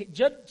subjected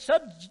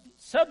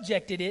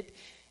it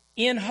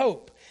in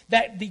hope,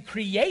 that the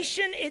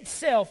creation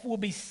itself will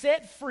be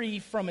set free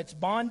from its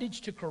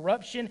bondage to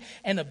corruption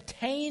and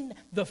obtain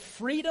the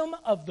freedom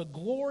of the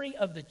glory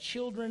of the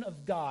children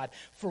of God.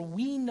 For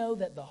we know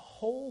that the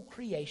whole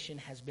creation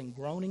has been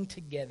groaning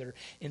together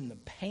in the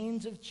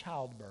pains of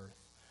childbirth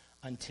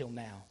until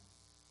now.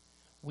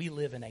 We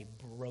live in a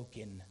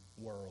broken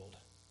world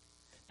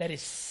that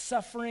is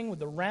suffering with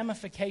the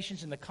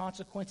ramifications and the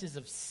consequences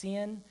of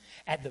sin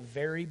at the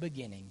very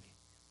beginning.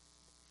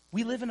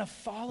 We live in a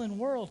fallen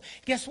world.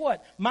 Guess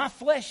what? My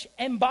flesh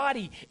and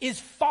body is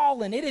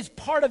fallen. It is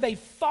part of a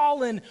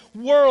fallen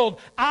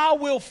world. I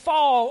will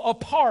fall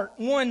apart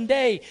one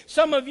day.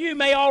 Some of you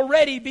may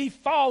already be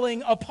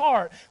falling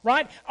apart,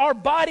 right? Our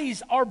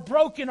bodies are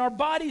broken. Our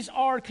bodies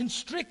are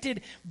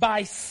constricted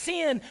by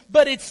sin,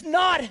 but it's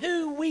not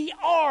who we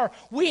are.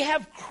 We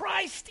have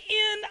Christ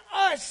in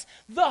us,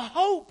 the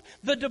hope,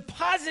 the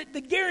deposit,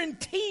 the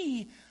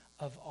guarantee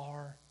of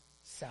our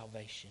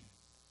salvation,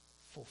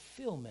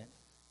 fulfillment.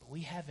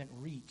 We haven't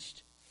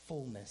reached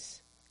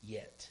fullness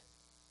yet.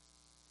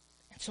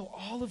 And so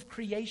all of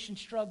creation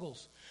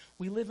struggles.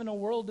 We live in a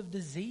world of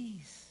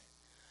disease,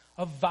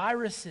 of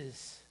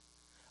viruses,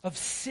 of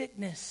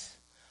sickness,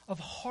 of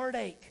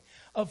heartache,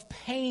 of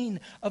pain,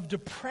 of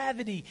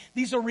depravity.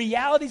 These are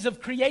realities of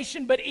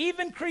creation, but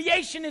even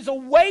creation is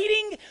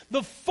awaiting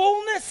the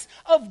fullness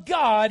of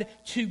God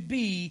to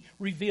be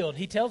revealed.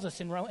 He tells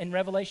us in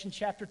Revelation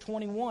chapter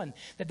 21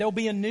 that there will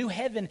be a new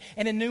heaven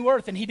and a new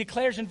earth. And he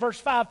declares in verse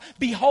 5,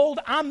 behold,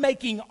 I'm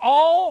making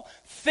all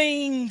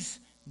things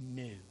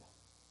new.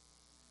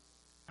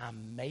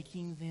 I'm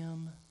making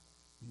them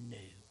new.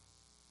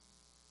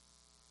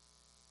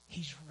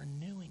 He's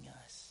renewing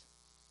us.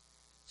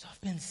 So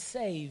I've been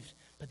saved,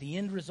 but the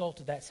end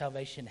result of that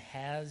salvation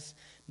has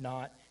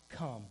not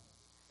come.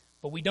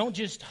 But we don't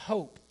just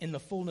hope in the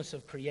fullness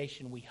of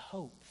creation. We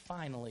hope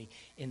finally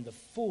in the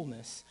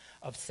fullness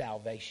of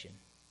salvation.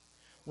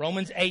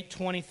 Romans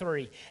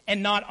 8:23.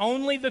 And not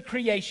only the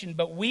creation,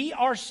 but we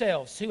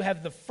ourselves who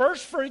have the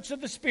first fruits of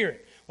the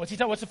Spirit. What's he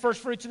talking? What's the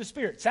first fruits of the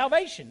Spirit?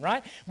 Salvation,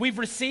 right? We've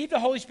received the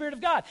Holy Spirit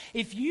of God.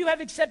 If you have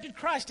accepted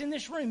Christ in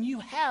this room, you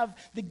have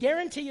the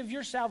guarantee of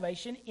your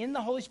salvation in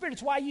the Holy Spirit.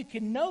 It's why you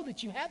can know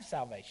that you have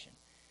salvation.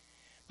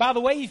 By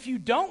the way, if you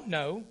don't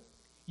know,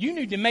 you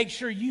need to make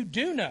sure you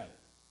do know.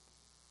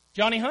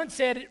 Johnny Hunt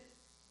said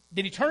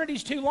that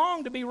eternity's too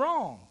long to be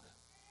wrong.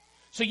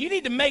 So you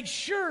need to make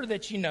sure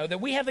that you know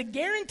that we have a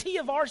guarantee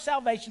of our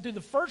salvation through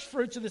the first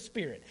fruits of the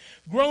Spirit,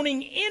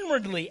 groaning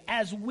inwardly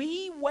as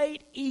we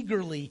wait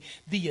eagerly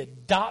the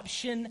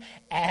adoption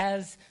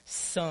as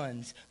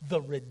sons,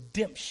 the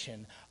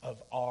redemption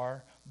of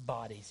our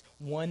bodies.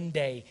 One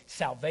day,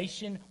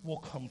 salvation will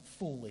come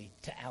fully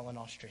to Alan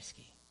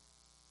Ostrisky.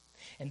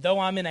 And though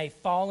I'm in a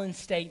fallen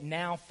state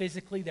now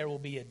physically, there will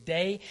be a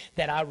day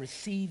that I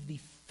receive the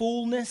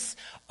fullness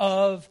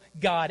of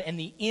God, and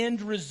the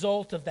end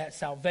result of that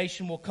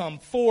salvation will come.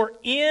 For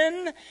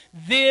in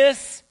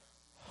this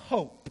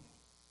hope,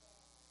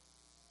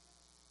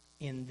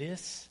 in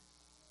this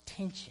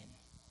tension,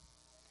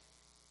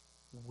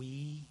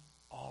 we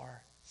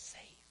are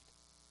saved.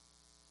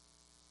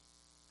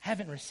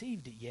 Haven't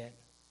received it yet,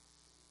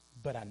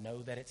 but I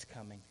know that it's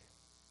coming.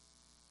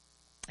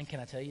 And can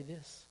I tell you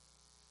this?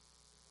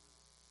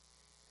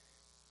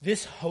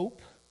 This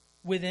hope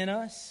within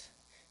us,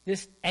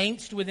 this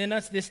angst within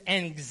us, this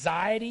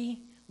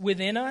anxiety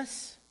within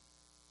us,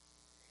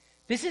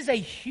 this is a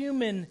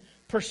human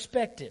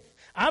perspective.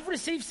 I've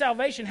received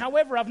salvation.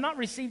 However, I've not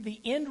received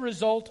the end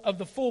result of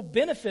the full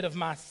benefit of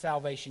my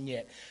salvation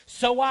yet.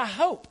 So I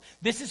hope.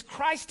 This is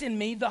Christ in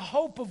me, the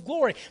hope of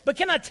glory. But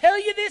can I tell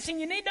you this, and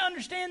you need to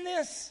understand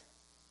this?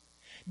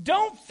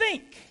 Don't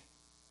think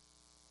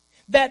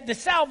that the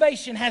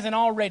salvation hasn't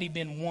already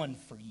been won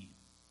for you.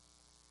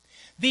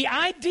 The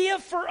idea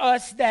for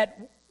us that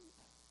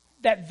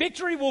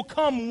victory will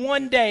come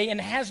one day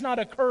and has not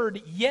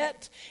occurred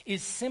yet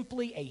is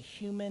simply a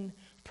human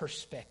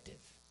perspective.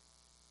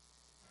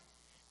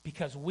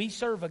 Because we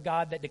serve a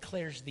God that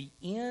declares the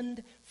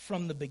end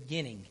from the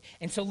beginning.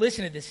 And so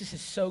listen to this. This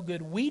is so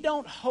good. We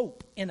don't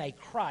hope in a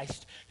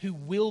Christ who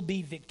will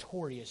be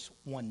victorious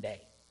one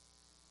day.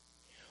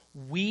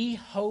 We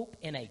hope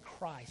in a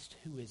Christ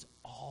who is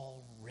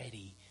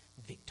already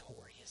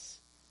victorious.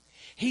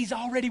 He's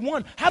already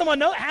won. How do I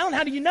know? Alan,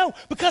 how do you know?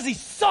 Because he's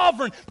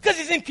sovereign. Because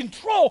he's in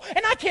control.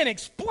 And I can't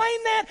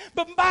explain that,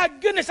 but my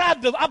goodness, I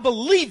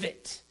believe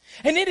it.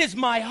 And it is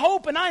my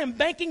hope, and I am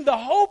banking the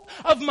hope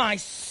of my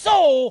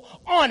soul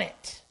on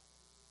it.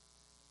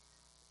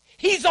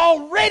 He's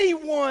already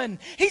won.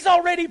 He's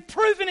already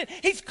proven it.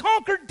 He's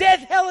conquered death,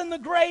 hell, and the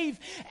grave.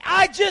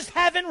 I just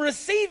haven't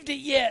received it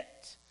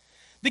yet.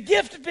 The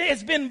gift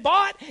has been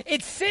bought.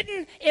 It's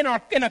sitting in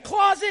a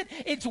closet.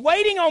 It's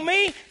waiting on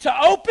me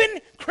to open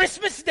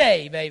Christmas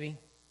Day, baby.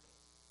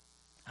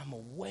 I'm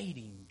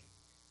awaiting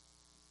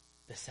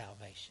the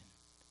salvation.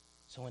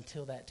 So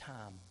until that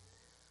time,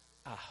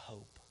 I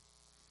hope.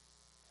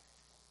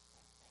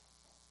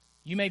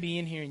 You may be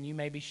in here and you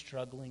may be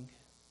struggling.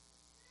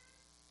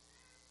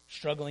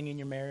 Struggling in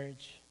your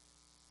marriage.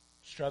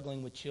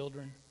 Struggling with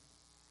children.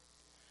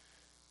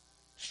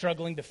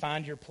 Struggling to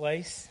find your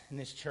place in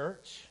this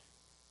church.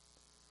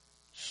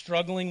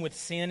 Struggling with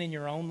sin in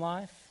your own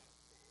life.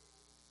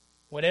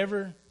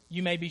 Whatever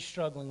you may be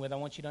struggling with, I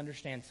want you to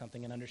understand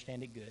something and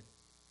understand it good.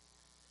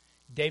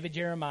 David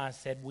Jeremiah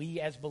said, we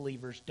as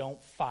believers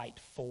don't fight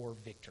for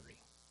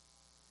victory.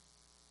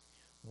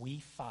 We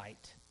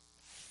fight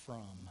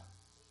from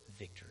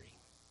victory.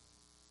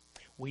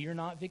 We are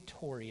not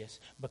victorious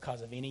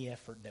because of any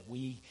effort that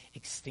we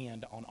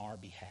extend on our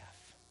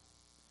behalf.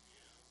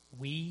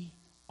 We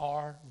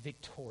are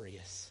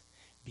victorious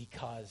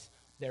because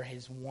there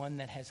is one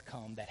that has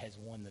come that has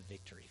won the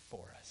victory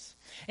for us.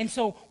 And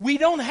so we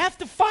don't have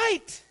to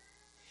fight.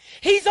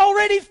 He's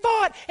already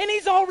fought and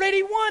He's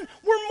already won.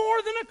 We're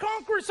more than a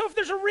conqueror. So if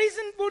there's a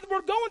reason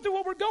we're going through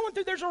what we're going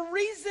through, there's a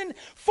reason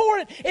for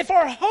it. If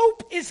our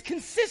hope is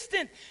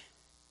consistent,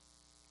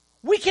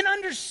 we can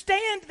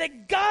understand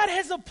that God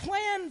has a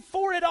plan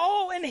for it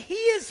all and He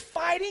is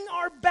fighting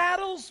our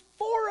battles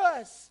for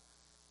us.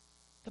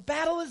 The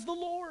battle is the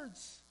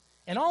Lord's.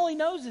 And all He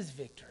knows is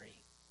victory.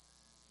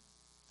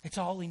 It's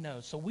all He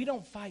knows. So we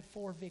don't fight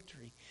for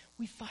victory.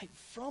 We fight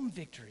from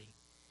victory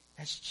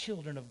as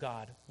children of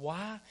God.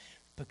 Why?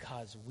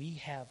 Because we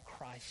have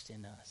Christ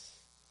in us,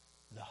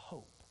 the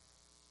hope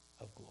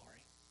of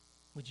glory.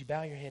 Would you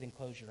bow your head and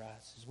close your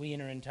eyes as we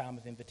enter in time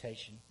of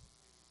invitation?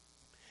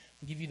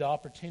 I'll give you the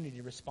opportunity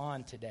to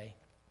respond today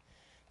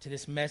to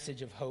this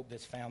message of hope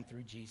that's found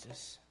through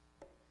Jesus.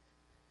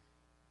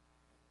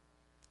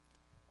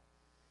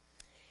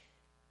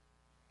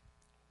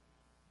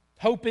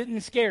 Hope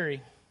isn't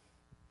scary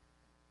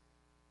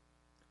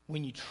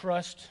when you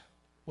trust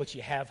what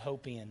you have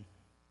hope in.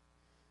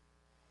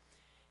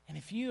 And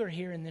if you are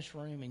here in this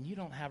room and you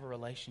don't have a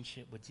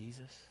relationship with Jesus,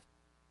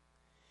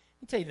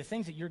 let me tell you, the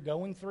things that you're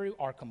going through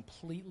are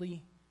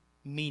completely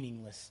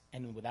meaningless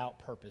and without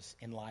purpose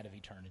in light of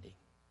eternity.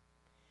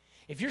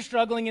 If you're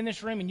struggling in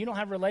this room and you don't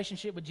have a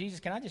relationship with Jesus,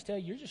 can I just tell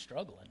you, you're just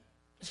struggling.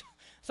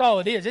 That's all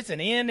it is. It's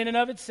an end in and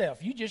of itself.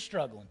 You're just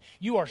struggling.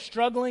 You are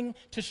struggling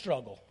to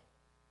struggle.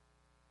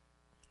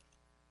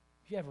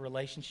 If you have a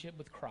relationship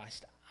with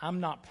Christ,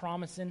 I'm not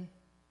promising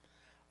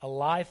a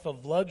life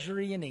of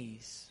luxury and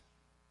ease.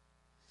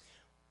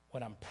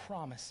 What I'm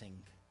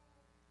promising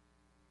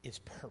is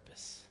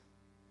purpose.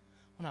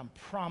 What I'm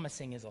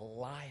promising is a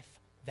life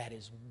that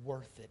is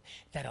worth it.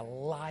 That a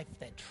life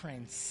that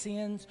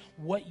transcends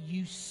what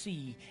you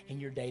see in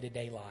your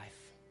day-to-day life.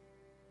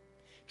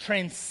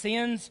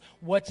 Transcends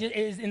what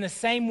is in the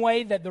same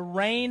way that the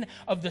reign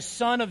of the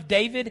Son of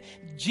David,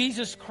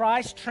 Jesus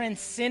Christ,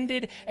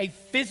 transcended a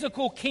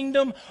physical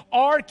kingdom.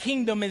 Our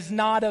kingdom is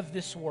not of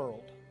this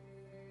world.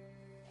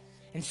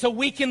 And so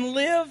we can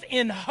live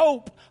in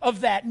hope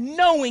of that,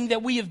 knowing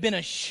that we have been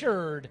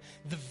assured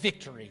the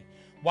victory.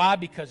 Why?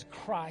 Because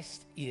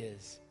Christ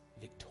is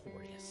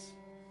victorious.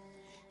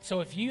 So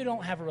if you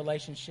don't have a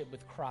relationship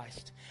with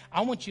Christ,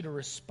 I want you to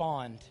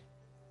respond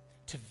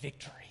to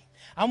victory.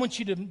 I want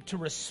you to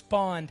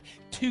respond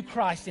to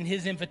Christ in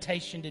His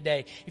invitation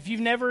today. If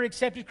you've never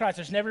accepted Christ,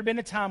 there's never been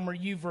a time where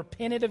you've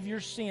repented of your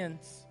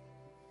sins,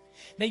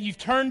 that you've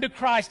turned to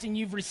Christ and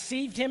you've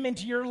received Him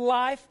into your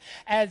life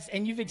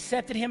and you've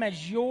accepted Him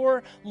as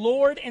your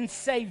Lord and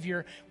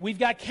Savior. We've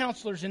got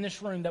counselors in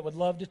this room that would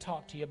love to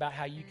talk to you about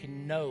how you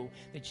can know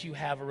that you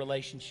have a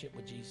relationship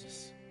with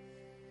Jesus.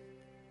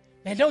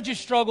 Man, don't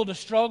just struggle to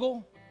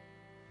struggle.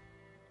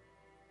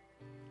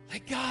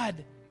 Let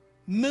God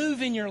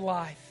move in your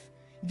life.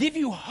 Give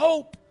you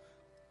hope,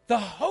 the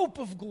hope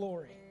of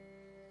glory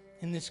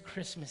in this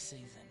Christmas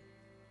season.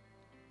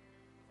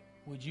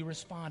 Would you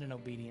respond in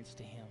obedience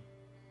to Him?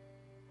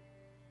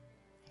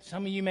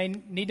 Some of you may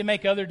need to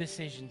make other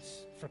decisions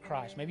for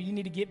Christ. Maybe you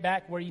need to get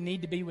back where you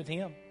need to be with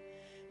Him.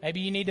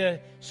 Maybe you need to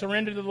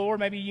surrender to the Lord.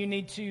 Maybe you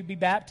need to be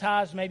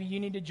baptized. Maybe you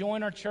need to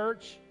join our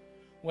church.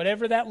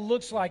 Whatever that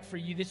looks like for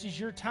you, this is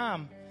your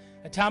time,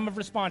 a time of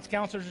response.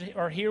 Counselors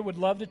are here, would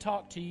love to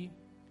talk to you.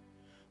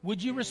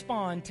 Would you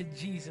respond to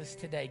Jesus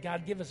today?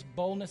 God, give us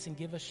boldness and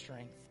give us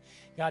strength.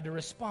 God, to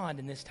respond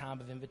in this time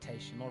of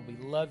invitation. Lord, we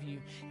love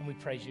you and we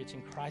praise you. It's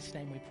in Christ's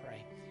name we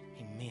pray.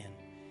 Amen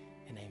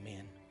and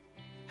amen.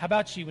 How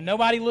about you? With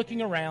nobody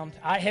looking around,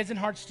 heads and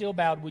hearts still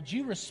bowed, would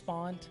you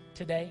respond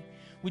today?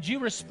 would you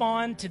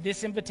respond to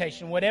this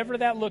invitation, whatever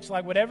that looks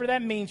like, whatever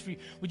that means for you?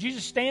 Would you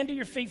just stand to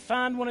your feet,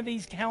 find one of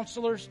these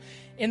counselors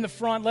in the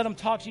front, let them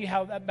talk to you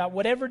about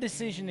whatever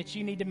decision that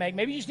you need to make.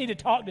 Maybe you just need to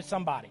talk to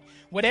somebody.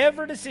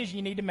 Whatever decision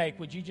you need to make,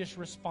 would you just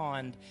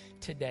respond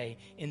today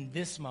in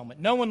this moment?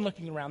 No one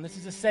looking around. This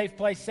is a safe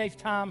place, safe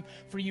time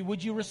for you.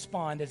 Would you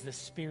respond as the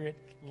Spirit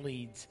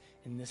leads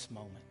in this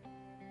moment?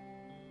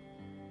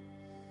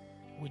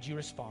 Would you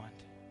respond?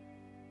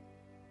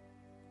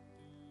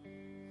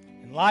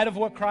 In light of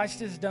what Christ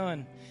has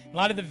done, in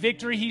light of the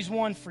victory He's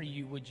won for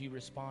you, would you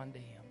respond to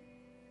Him?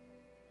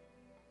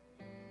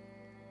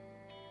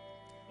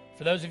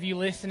 For those of you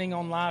listening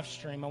on live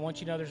stream, I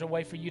want you to know there's a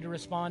way for you to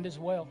respond as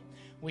well.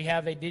 We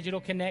have a digital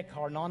connect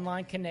card, an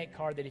online connect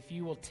card that if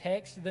you will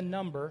text the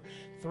number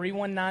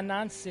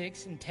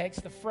 31996 and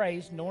text the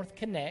phrase North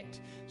Connect,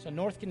 so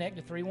North Connect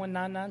to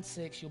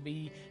 31996, you'll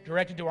be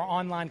directed to our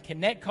online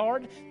connect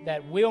card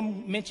that Will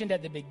mentioned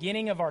at the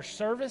beginning of our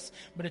service,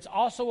 but it's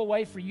also a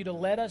way for you to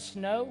let us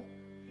know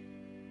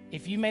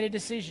if you made a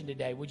decision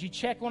today. Would you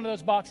check one of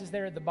those boxes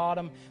there at the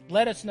bottom?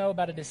 Let us know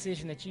about a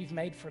decision that you've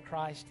made for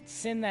Christ.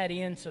 Send that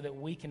in so that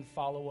we can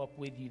follow up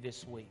with you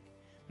this week.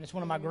 And it's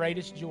one of my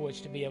greatest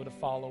joys to be able to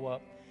follow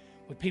up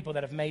with people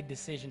that have made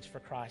decisions for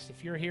Christ.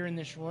 If you're here in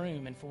this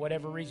room and for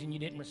whatever reason you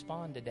didn't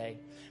respond today,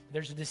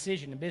 there's a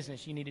decision in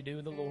business you need to do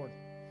with the Lord.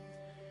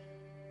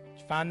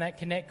 Find that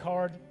connect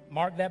card,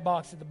 mark that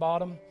box at the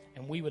bottom,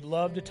 and we would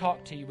love to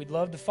talk to you. We'd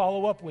love to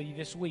follow up with you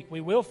this week. We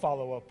will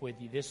follow up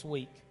with you this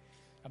week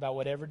about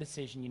whatever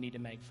decision you need to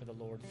make for the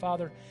Lord.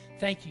 Father,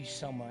 thank you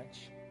so much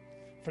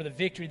for the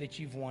victory that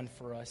you've won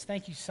for us.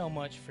 Thank you so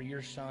much for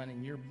your Son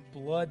and your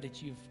blood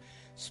that you've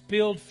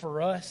spilled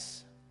for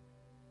us.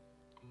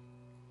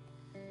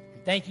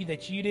 Thank you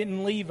that you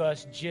didn't leave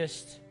us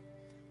just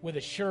with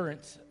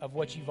assurance of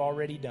what you've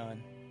already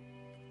done.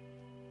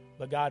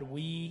 But God,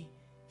 we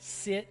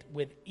sit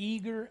with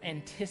eager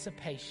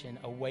anticipation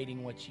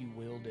awaiting what you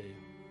will do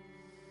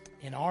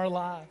in our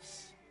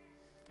lives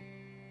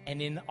and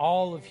in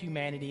all of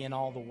humanity and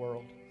all the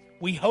world.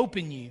 We hope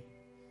in you.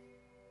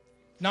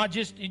 Not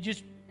just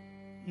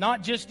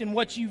in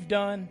what you've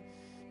done,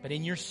 but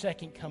in your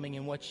second coming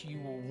and what you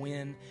will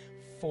win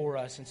for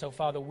us. And so,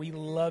 Father, we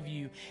love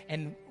you.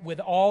 And with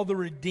all the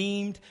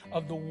redeemed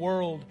of the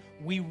world,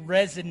 we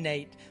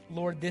resonate,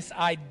 Lord, this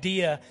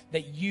idea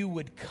that you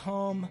would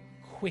come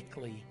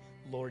quickly,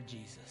 Lord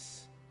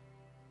Jesus.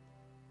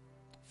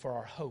 For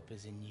our hope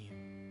is in you.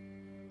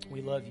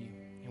 We love you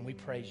and we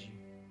praise you.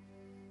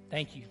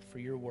 Thank you for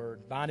your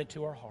word. Bind it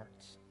to our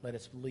hearts. Let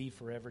us leave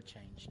forever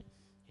changed.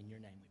 In your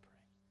name we pray.